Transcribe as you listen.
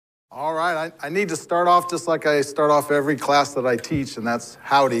All right, I need to start off just like I start off every class that I teach, and that's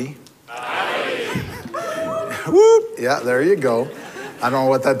howdy. Howdy. Whoop, yeah, there you go. I don't know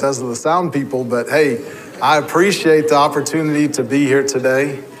what that does to the sound people, but hey, I appreciate the opportunity to be here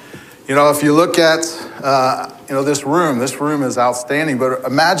today. You know, if you look at, this room is outstanding, but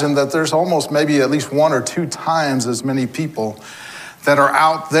imagine that there's almost maybe at least one or two times as many people that are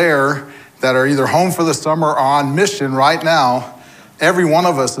out there that are either home for the summer or on mission right now. Every one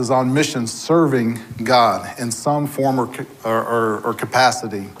of us is on mission serving God in some form or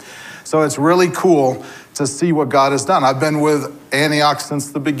capacity. So it's really cool to see what God has done. I've been with Antioch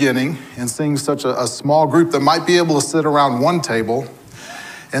since the beginning and seeing such a small group that might be able to sit around one table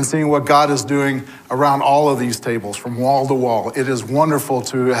and seeing what God is doing around all of these tables from wall to wall. It is wonderful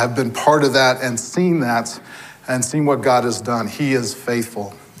to have been part of that and seen what God has done. He is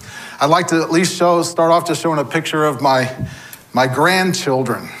faithful. I'd like to at least start off just showing a picture of my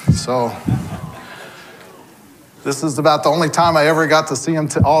grandchildren. So this is about the only time I ever got to see them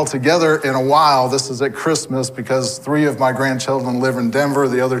all together in a while. This is at Christmas because 3 of my grandchildren live in Denver.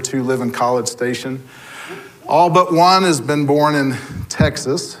 The other 2 live in College Station. All but one has been born in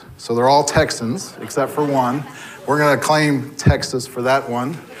Texas. So they're all Texans except for one. We're going to claim Texas for that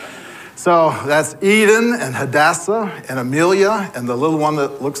one. So that's Eden and Hadassah and Amelia, and the little one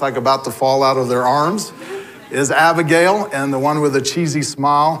that looks like about to fall out of their arms is Abigail, and the one with a cheesy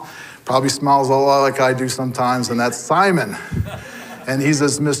smile probably smiles a lot like I do sometimes, and that's Simon. And he's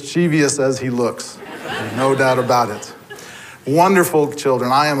as mischievous as he looks, no doubt about it. Wonderful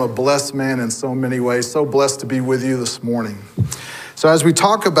children. I am a blessed man in so many ways, so blessed to be with you this morning. So as we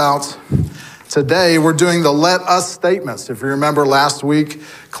talk about today, we're doing the let us statements. If you remember last week,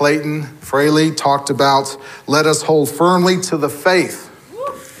 Clayton Fraley talked about let us hold firmly to the faith.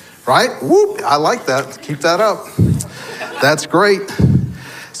 Right? Whoop, I like that. Keep that up. That's great.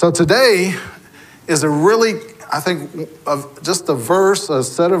 So today is a really, I think, just a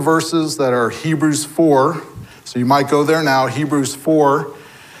set of verses that are Hebrews 4. So you might go there now, Hebrews 4,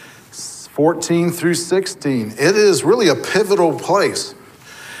 14 through 16. It is really a pivotal place.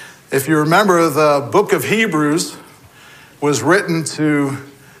 If you remember, the book of Hebrews was written to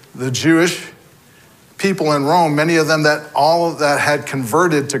the Jewish people in Rome, many of them that had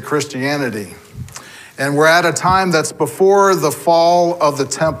converted to Christianity. And we're at a time that's before the fall of the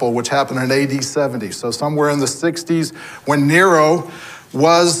temple, which happened in AD 70. So somewhere in the 60s, when Nero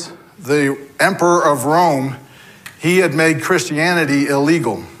was the emperor of Rome, he had made Christianity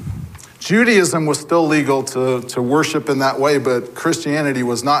illegal. Judaism was still legal to worship in that way, but Christianity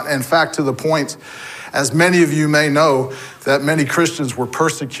was not. In fact, to the point, as many of you may know, that many Christians were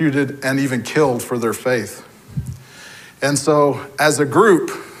persecuted and even killed for their faith. And so as a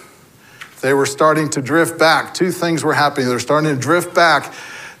group, they were starting to drift back. 2 things were happening. They're starting to drift back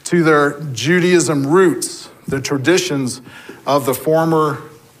to their Judaism roots, the traditions of the former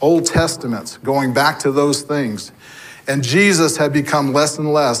Old Testaments, going back to those things. And Jesus had become less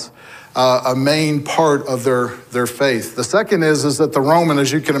and less a main part of their faith. The second is that the Roman, as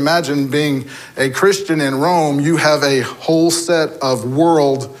you can imagine, being a Christian in Rome, you have a whole set of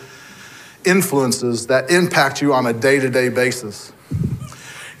world influences that impact you on a day-to-day basis.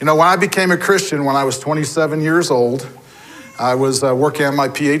 You know, when I became a Christian when I was 27 years old, I was working on my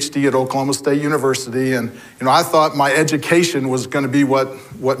PhD at Oklahoma State University, and I thought my education was going to be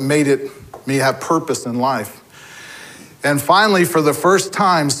what made me have purpose in life. And finally, for the first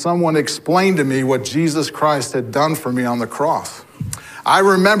time, someone explained to me what Jesus Christ had done for me on the cross. I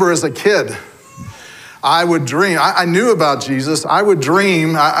remember as a kid, I would dream. I knew about Jesus. I would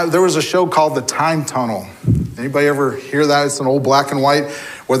dream. There was a show called The Time Tunnel. Anybody ever hear that? It's an old black and white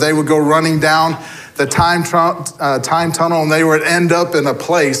where they would go running down the time tunnel, and they would end up in a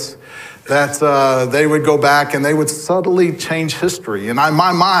place that they would go back and they would subtly change history. And in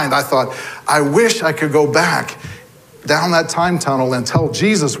my mind, I thought, I wish I could go back down that time tunnel and tell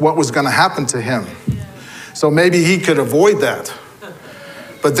Jesus what was going to happen to him. So maybe he could avoid that.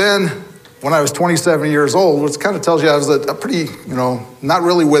 But then when I was 27 years old, which kind of tells you I was a pretty, not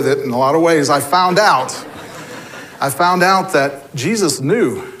really with it in a lot of ways, I found out that Jesus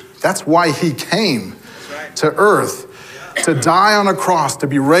knew. That's why he came to earth, to die on a cross, to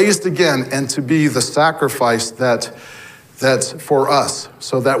be raised again, and to be the sacrifice that's for us,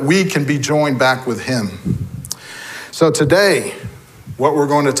 so that we can be joined back with him. So today, what we're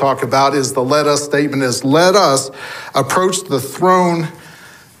going to talk about is the let us statement is let us approach the throne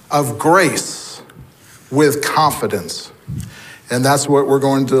of grace with confidence. And that's what we're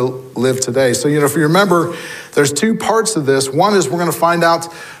going to live today. So, if you remember, there's 2 parts of this. One is we're going to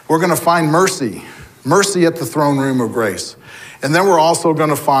find mercy at the throne room of grace. And then we're also going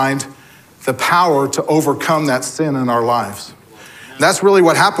to find the power to overcome that sin in our lives. That's really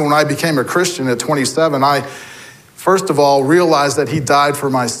what happened when I became a Christian at 27. I, first of all, realized that he died for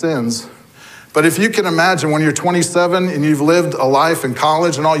my sins. But if you can imagine when you're 27 and you've lived a life in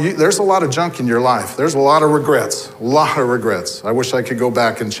college and all, there's a lot of junk in your life. There's a lot of regrets, I wish I could go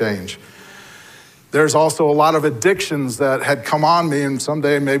back and change. There's also a lot of addictions that had come on me, and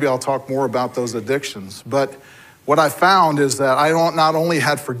someday maybe I'll talk more about those addictions. But what I found is that I not only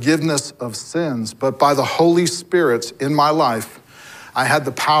had forgiveness of sins, but by the Holy Spirit in my life, I had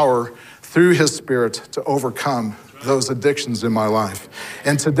the power through his Spirit to overcome those addictions in my life.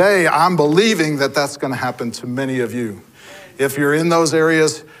 And today I'm believing that that's going to happen to many of you. If you're in those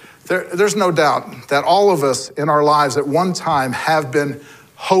areas, there's no doubt that all of us in our lives at one time have been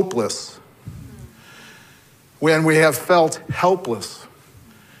hopeless. When we have felt helpless,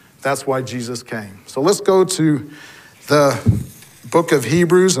 that's why Jesus came. So let's go to the book of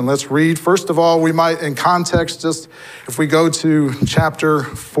Hebrews and let's read. First of all, we might, in context, just if we go to chapter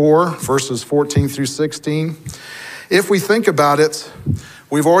 4, verses 14 through 16, if we think about it,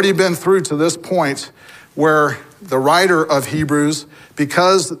 we've already been through to this point where the writer of Hebrews,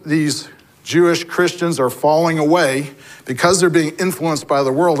 because these Jewish Christians are falling away, because they're being influenced by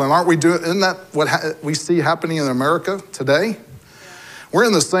the world, and isn't that what we see happening in America today? We're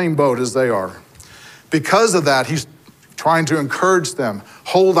in the same boat as they are. Because of that, he's trying to encourage them,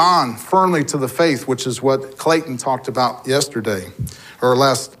 hold on firmly to the faith, which is what Clayton talked about yesterday, or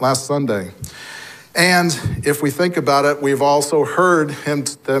last Sunday. And if we think about it, we've also heard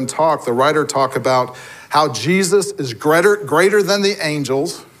the writer talk about how Jesus is greater than the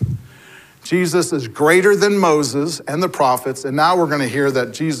angels. Jesus is greater than Moses and the prophets. And now we're going to hear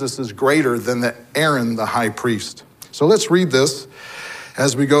that Jesus is greater than Aaron, the high priest. So let's read this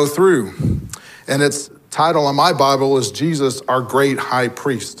as we go through. And its title on my Bible is Jesus, our great high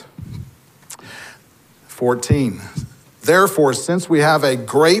priest. 14. Therefore, since we have a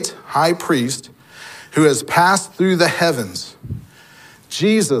great high priest who has passed through the heavens,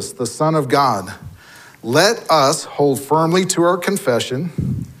 Jesus, the Son of God, let us hold firmly to our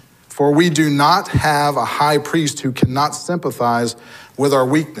confession, for we do not have a high priest who cannot sympathize with our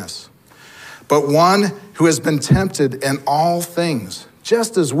weakness, but one who has been tempted in all things,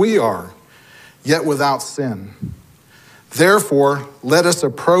 just as we are, yet without sin. Therefore, let us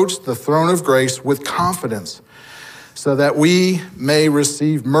approach the throne of grace with confidence, so that we may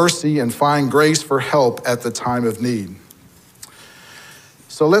receive mercy and find grace for help at the time of need.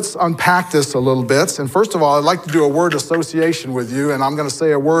 So let's unpack this a little bit. And first of all, I'd like to do a word association with you, and I'm going to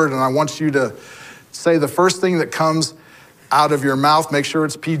say a word, and I want you to say the first thing that comes out of your mouth. Make sure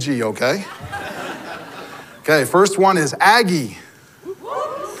it's PG, okay? Okay, first one is Aggie.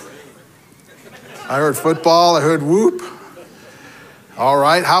 I heard football, I heard whoop. All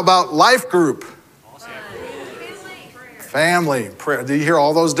right, how about life group? Family, prayer. Do you hear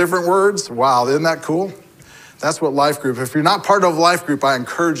all those different words? Wow, isn't that cool? That's what life group. If you're not part of a life group, I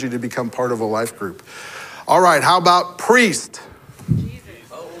encourage you to become part of a life group. All right, how about priest?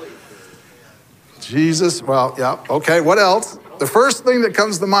 Jesus, well, yeah, okay, what else? The first thing that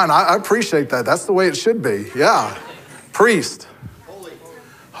comes to mind, I appreciate that. That's the way it should be, yeah. Priest.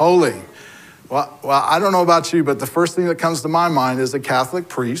 Holy. Well, I don't know about you, but the first thing that comes to my mind is a Catholic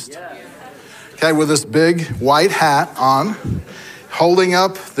priest. Okay, with this big white hat on, holding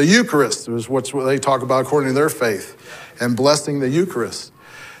up the Eucharist, is what they talk about according to their faith, and blessing the Eucharist.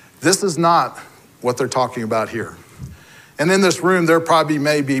 This is not what they're talking about here. And in this room, there probably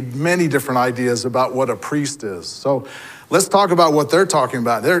may be many different ideas about what a priest is. So let's talk about what they're talking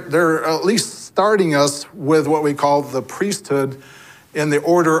about. They're at least starting us with what we call the priesthood in the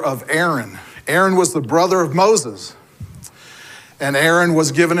order of Aaron. Aaron was the brother of Moses. And Aaron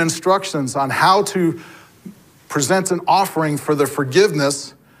was given instructions on how to present an offering for the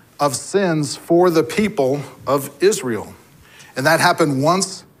forgiveness of sins for the people of Israel. And that happened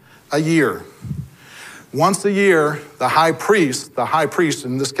once a year. Once a year, the high priest,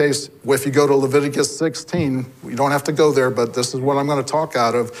 in this case, if you go to Leviticus 16, you don't have to go there, but this is what I'm going to talk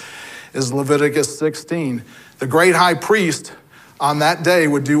out of, is Leviticus 16. The great high priest on that day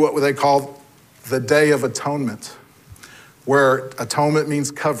would do what they call the Day of Atonement, where atonement means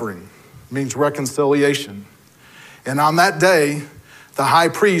covering, means reconciliation. And on that day, the high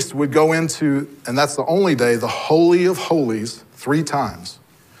priest would go into, and that's the only day, the Holy of Holies 3 times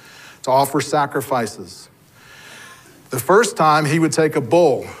to offer sacrifices. The first time he would take a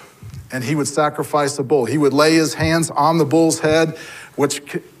bull and he would sacrifice a bull. He would lay his hands on the bull's head, which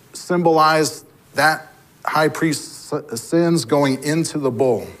symbolized that high priest's sins going into the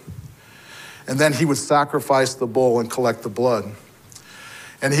bull. And then he would sacrifice the bull and collect the blood.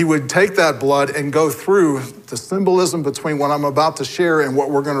 And he would take that blood and go through the symbolism between what I'm about to share and what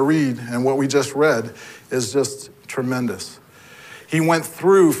we're going to read and what we just read is just tremendous. He went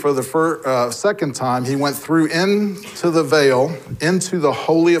through for the second time, he went through into the veil, into the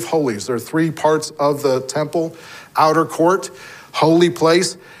Holy of Holies. There are three parts of the temple: outer court, holy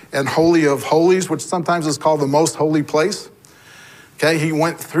place, and Holy of Holies, which sometimes is called the most holy place. Okay, he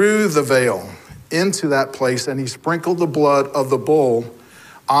went through the veil into that place and he sprinkled the blood of the bull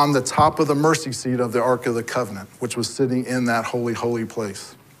on the top of the mercy seat of the Ark of the Covenant, which was sitting in that holy, holy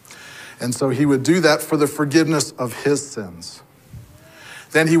place. And so he would do that for the forgiveness of his sins.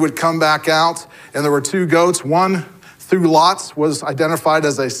 Then he would come back out, and there were two goats. One, through lots, was identified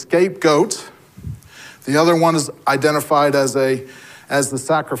as a scapegoat. The other one is identified as the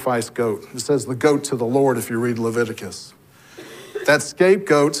sacrifice goat. It says the goat to the Lord if you read Leviticus. That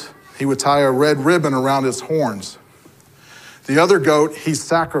scapegoat, he would tie a red ribbon around its horns. The other goat, he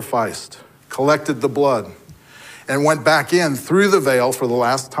sacrificed, collected the blood, and went back in through the veil for the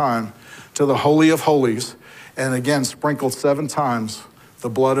last time to the Holy of Holies, and again sprinkled 7 times the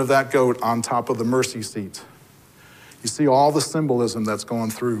blood of that goat on top of the mercy seat. You see all the symbolism that's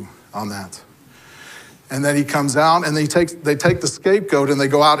going through on that. And then he comes out and they take the scapegoat and they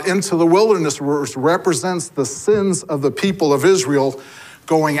go out into the wilderness, which represents the sins of the people of Israel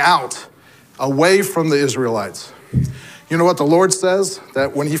going out away from the Israelites. You know what the Lord says?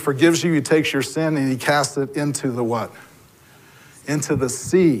 That when he forgives you, he takes your sin and he casts it into the what? Into the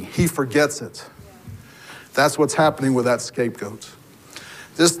sea. He forgets it. That's what's happening with that scapegoat.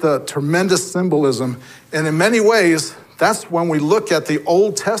 This is the tremendous symbolism. And in many ways, that's when we look at the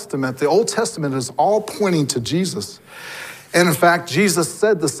Old Testament. The Old Testament is all pointing to Jesus. And in fact, Jesus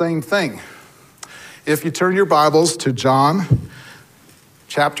said the same thing. If you turn your Bibles to John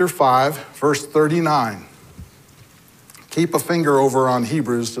chapter 5, verse 39. Keep a finger over on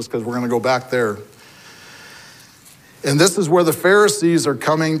Hebrews just because we're going to go back there. And this is where the Pharisees are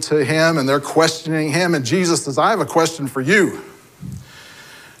coming to him and they're questioning him. And Jesus says, I have a question for you.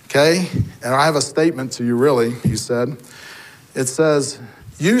 Okay? And I have a statement to you, really, he said. It says,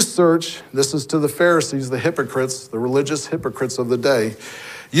 you search, this is to the Pharisees, the hypocrites, the religious hypocrites of the day.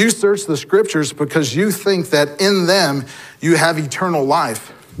 You search the scriptures because you think that in them you have eternal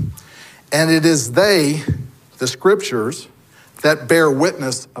life. And it is they, the scriptures, that bear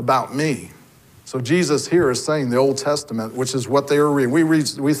witness about me. So Jesus here is saying the Old Testament, which is what they were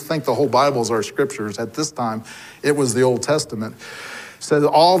reading. We think the whole Bible is our scriptures. At this time, it was the Old Testament. Said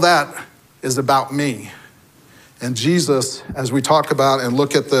all that is about me. And Jesus, as we talk about and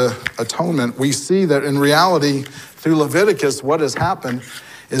look at the atonement, we see that in reality, through Leviticus, what has happened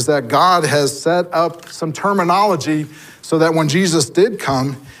is that God has set up some terminology so that when Jesus did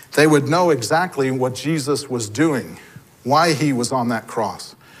come, they would know exactly what Jesus was doing, why he was on that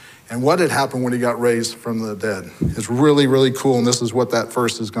cross, and what had happened when he got raised from the dead. It's really, really cool, and this is what that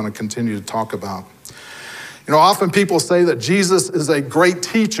verse is going to continue to talk about. You know, often people say that Jesus is a great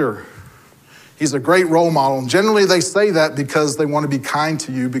teacher. He's a great role model. And generally they say that because they want to be kind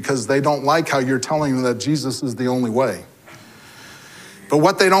to you because they don't like how you're telling them that Jesus is the only way. But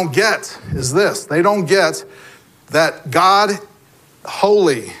what they don't get is this. They don't get that God,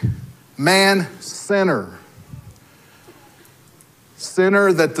 holy, man, sinner.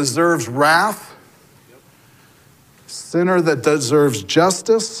 Sinner that deserves wrath. Sinner that deserves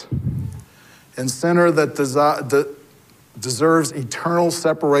justice. And sinner that deserves eternal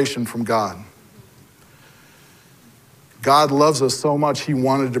separation from God. God loves us so much, he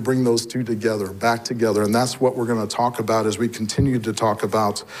wanted to bring those two together, back together. And that's what we're going to talk about as we continue to talk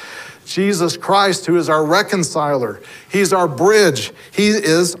about Jesus Christ, who is our reconciler. He's our bridge. He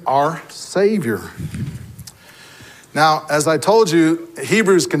is our Savior. Now, as I told you,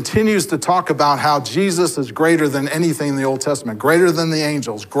 Hebrews continues to talk about how Jesus is greater than anything in the Old Testament, greater than the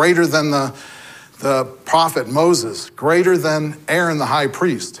angels, greater than the prophet Moses, greater than Aaron the high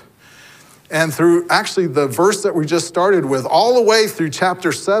priest. And through actually the verse that we just started with, all the way through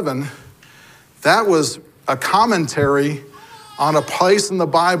chapter 7, that was a commentary on a place in the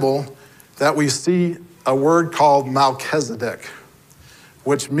Bible that we see a word called Melchizedek,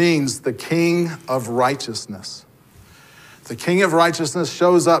 which means the king of righteousness. The king of righteousness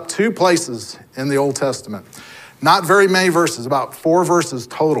shows up 2 places in the Old Testament. Not very many verses, about 4 verses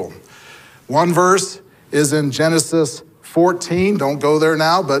total. One verse is in Genesis 14. Don't go there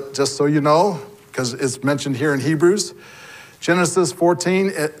now, but just so you know, because it's mentioned here in Hebrews. Genesis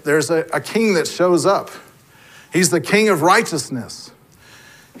 14, there's a king that shows up. He's the king of righteousness.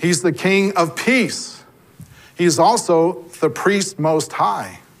 He's the king of peace. He's also the priest most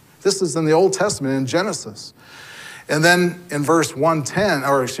high. This is in the Old Testament in Genesis. And then in verse 110,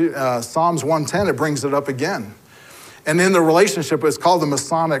 or Psalms 110, it brings it up again. And in the relationship, it's called the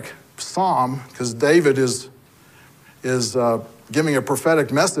Masonic Psalm because David is giving a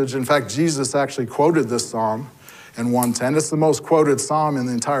prophetic message. In fact, Jesus actually quoted this psalm in 110. It's the most quoted psalm in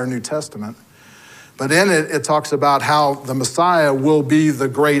the entire New Testament. But in it, it talks about how the Messiah will be the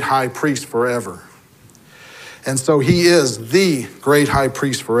great high priest forever. And so he is the great high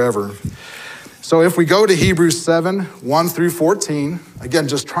priest forever. So if we go to Hebrews 7, 1 through 14, again,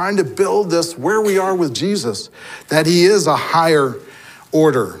 just trying to build this where we are with Jesus, that he is a higher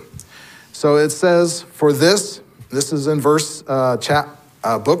order. So it says, for this is in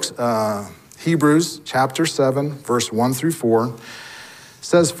Hebrews chapter 7, verse 1 through 4,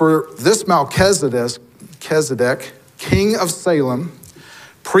 says, for this Melchizedek, king of Salem,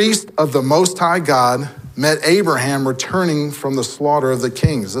 priest of the Most High God, met Abraham returning from the slaughter of the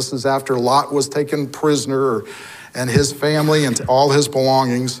kings. This is after Lot was taken prisoner and his family and all his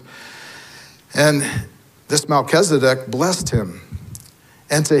belongings. And this Melchizedek blessed him.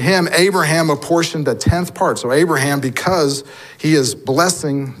 And to him, Abraham apportioned a 10th part. So Abraham, because he is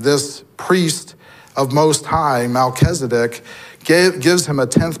blessing this priest of Most High, Melchizedek, gives him a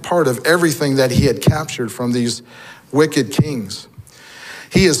 10th part of everything that he had captured from these wicked kings.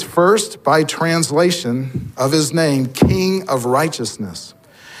 He is first, by translation of his name, King of Righteousness.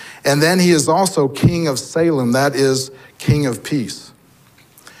 And then he is also King of Salem, that is, King of Peace.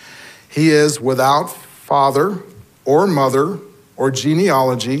 He is without father or mother or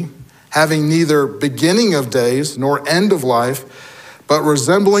genealogy, having neither beginning of days nor end of life, but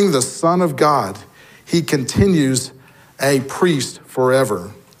resembling the Son of God. He continues a priest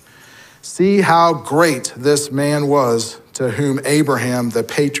forever. See how great this man was, to whom Abraham, the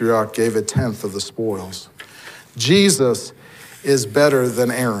patriarch, gave a 10th of the spoils. Jesus is better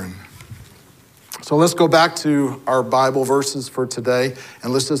than Aaron. So let's go back to our Bible verses for today,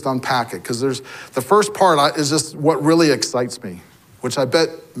 and let's just unpack it, because the first part is just what really excites me, which I bet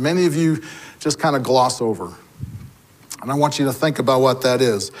many of you just kind of gloss over. And I want you to think about what that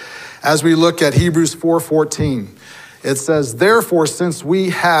is. As we look at Hebrews 4:14, it says, therefore, since we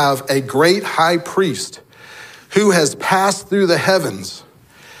have a great high priest who has passed through the heavens,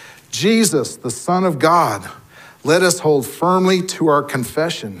 Jesus, the Son of God, let us hold firmly to our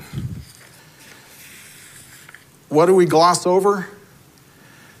confession. What do we gloss over?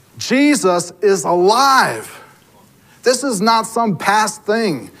 Jesus is alive. This is not some past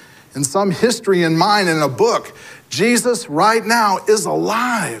thing in some history in mind in a book. Jesus right now is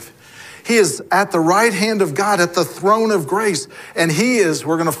alive. He is at the right hand of God, at the throne of grace. And he is,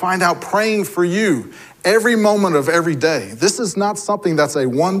 we're going to find out, praying for you every moment of every day. This is not something that's a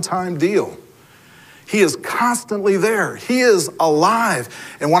one-time deal. He is constantly there. He is alive.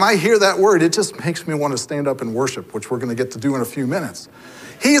 And when I hear that word, it just makes me want to stand up and worship, which we're going to get to do in a few minutes.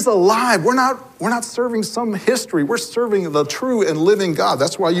 He's alive. We're not serving some history. We're serving the true and living God.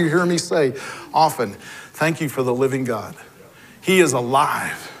 That's why you hear me say often, thank you for the living God. He is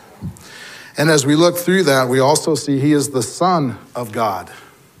alive. And as we look through that, we also see he is the Son of God.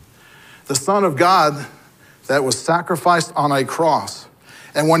 The Son of God that was sacrificed on a cross.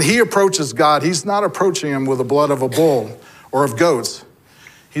 And when he approaches God, he's not approaching him with the blood of a bull or of goats.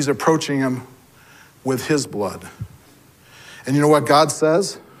 He's approaching him with his blood. And you know what God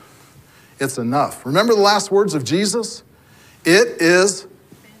says? It's enough. Remember the last words of Jesus? It is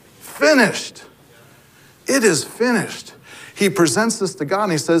finished. It is finished. He presents this to God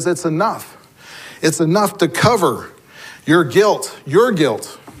and he says, it's enough. It's enough to cover your guilt, your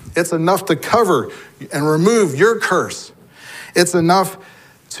guilt. It's enough to cover and remove your curse. It's enough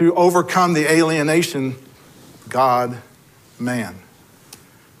to overcome the alienation, God, man,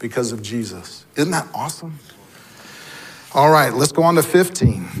 because of Jesus. Isn't that awesome? All right, let's go on to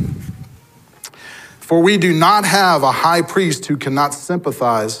 15. For we do not have a high priest who cannot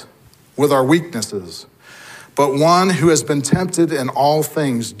sympathize with our weaknesses, but one who has been tempted in all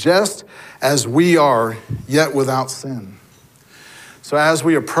things, just as we are, yet without sin. So as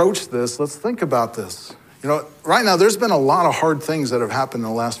we approach this, let's think about this. You know, right now, there's been a lot of hard things that have happened in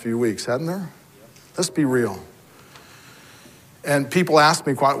the last few weeks, hasn't there? Let's be real. And people ask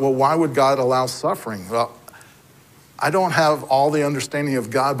me, well, why would God allow suffering? Well, I don't have all the understanding of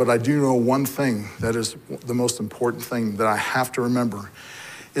God, but I do know one thing that is the most important thing that I have to remember,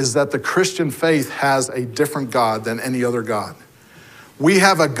 is that the Christian faith has a different God than any other God. We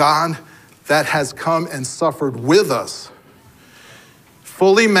have a God that has come and suffered with us.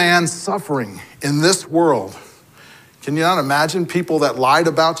 Fully man suffering in this world. Can you not imagine people that lied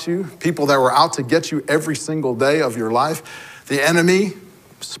about you? People that were out to get you every single day of your life? The enemy,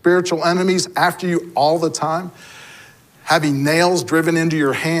 spiritual enemies after you all the time. having nails driven into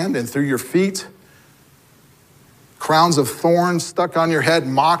your hand and through your feet, crowns of thorns stuck on your head,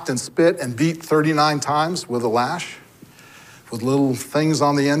 mocked and spit and beat 39 times with a lash, with little things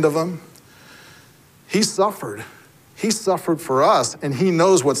on the end of them. He suffered. He suffered for us, and he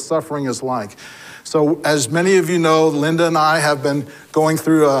knows what suffering is like. So as many of you know, Linda and I have been going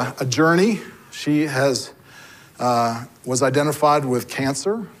through a journey. She was identified with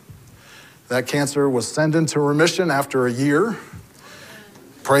cancer. That cancer was sent into remission after a year.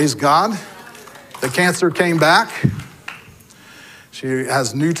 Praise God. The cancer came back. She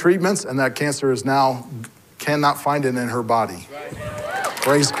has new treatments, and that cancer is now cannot find it in her body.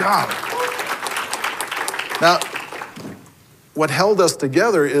 Praise God. Now, what held us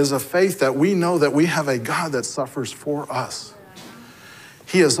together is a faith that we know that we have a God that suffers for us.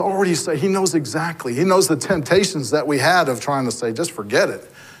 He has already said, he knows exactly. He knows the temptations that we had of trying to say, just forget it.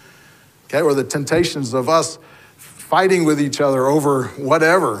 Okay, or the temptations of us fighting with each other over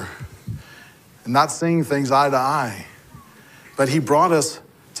whatever and not seeing things eye to eye. But he brought us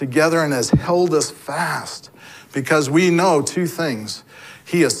together and has held us fast because we know two things.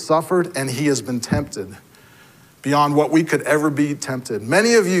 He has suffered and he has been tempted beyond what we could ever be tempted.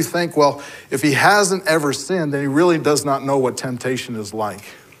 Many of you think, well, if he hasn't ever sinned, then he really does not know what temptation is like.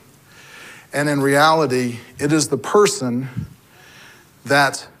 And in reality, it is the person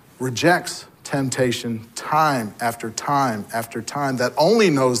that rejects temptation time after time after time that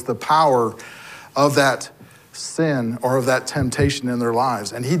only knows the power of that sin or of that temptation in their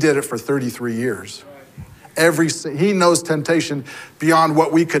lives. And he did it for 33 years. He knows temptation beyond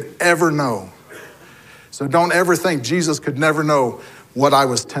what we could ever know. So don't ever think Jesus could never know what I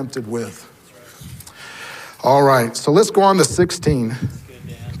was tempted with. All right, so let's go on to 16.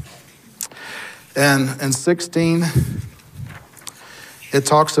 And in 16, it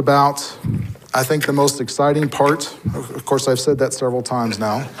talks about, I think, the most exciting part. Of course, I've said that several times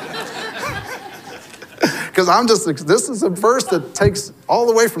now. Because this is a verse that takes all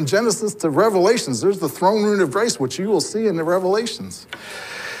the way from Genesis to Revelations. There's the throne room of grace, which you will see in the Revelations.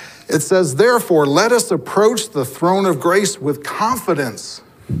 It says, therefore, let us approach the throne of grace with confidence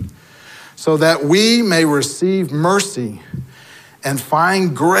so that we may receive mercy and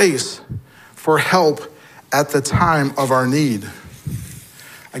find grace for help at the time of our need.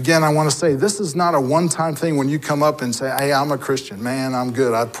 Again, I want to say, this is not a one-time thing when you come up and say, hey, I'm a Christian. Man, I'm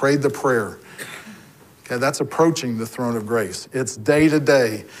good. I prayed the prayer. Okay, that's approaching the throne of grace. It's day to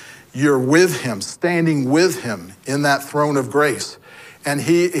day. You're with him, standing with him in that throne of grace. And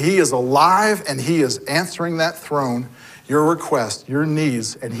he is alive and he is answering that throne, your request, your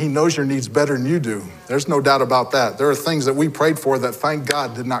needs, and he knows your needs better than you do. There's no doubt about that. There are things that we prayed for that, thank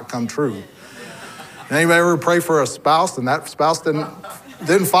God, did not come true. Anybody ever pray for a spouse and that spouse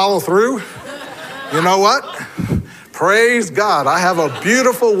didn't follow through? You know what? Praise God. I have a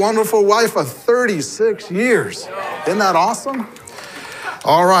beautiful, wonderful wife of 36 years. Isn't that awesome?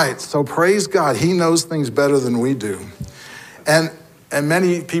 All right, so praise God. He knows things better than we do. And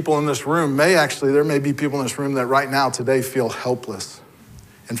many people in this room there may be people in this room that right now today feel helpless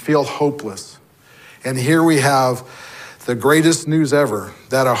and feel hopeless. And here we have the greatest news ever,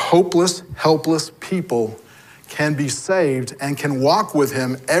 that a hopeless, helpless people can be saved and can walk with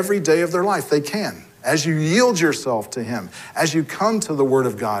him every day of their life. They can. As you yield yourself to him, as you come to the Word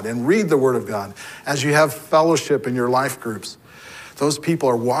of God and read the Word of God, as you have fellowship in your life groups, those people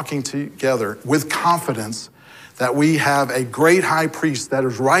are walking together with confidence that we have a great high priest that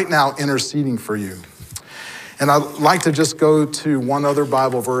is right now interceding for you. And I'd like to just go to one other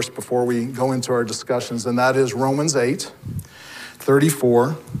Bible verse before we go into our discussions, and that is Romans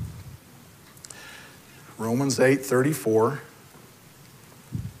 8:34. Romans 8:34.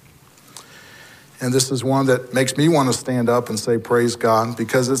 And this is one that makes me want to stand up and say, praise God,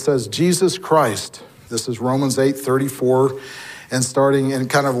 because it says Jesus Christ. This is Romans 8:34, and starting in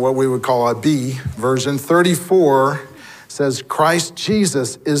kind of what we would call a B version. 34 says, Christ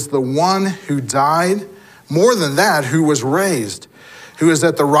Jesus is the one who died, more than that, who was raised, who is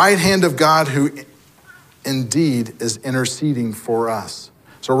at the right hand of God, who indeed is interceding for us.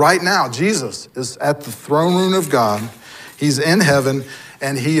 So right now, Jesus is at the throne room of God. He's in heaven,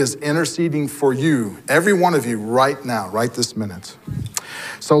 and he is interceding for you, every one of you right now, right this minute.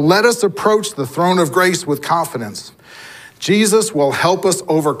 So let us approach the throne of grace with confidence. Jesus will help us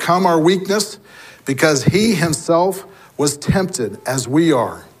overcome our weakness because he himself was tempted as we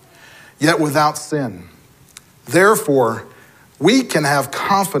are, yet without sin. Therefore, we can have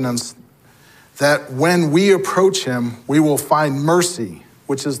confidence that when we approach him, we will find mercy,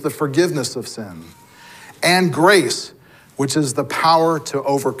 which is the forgiveness of sin, and grace, which is the power to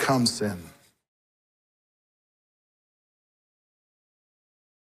overcome sin.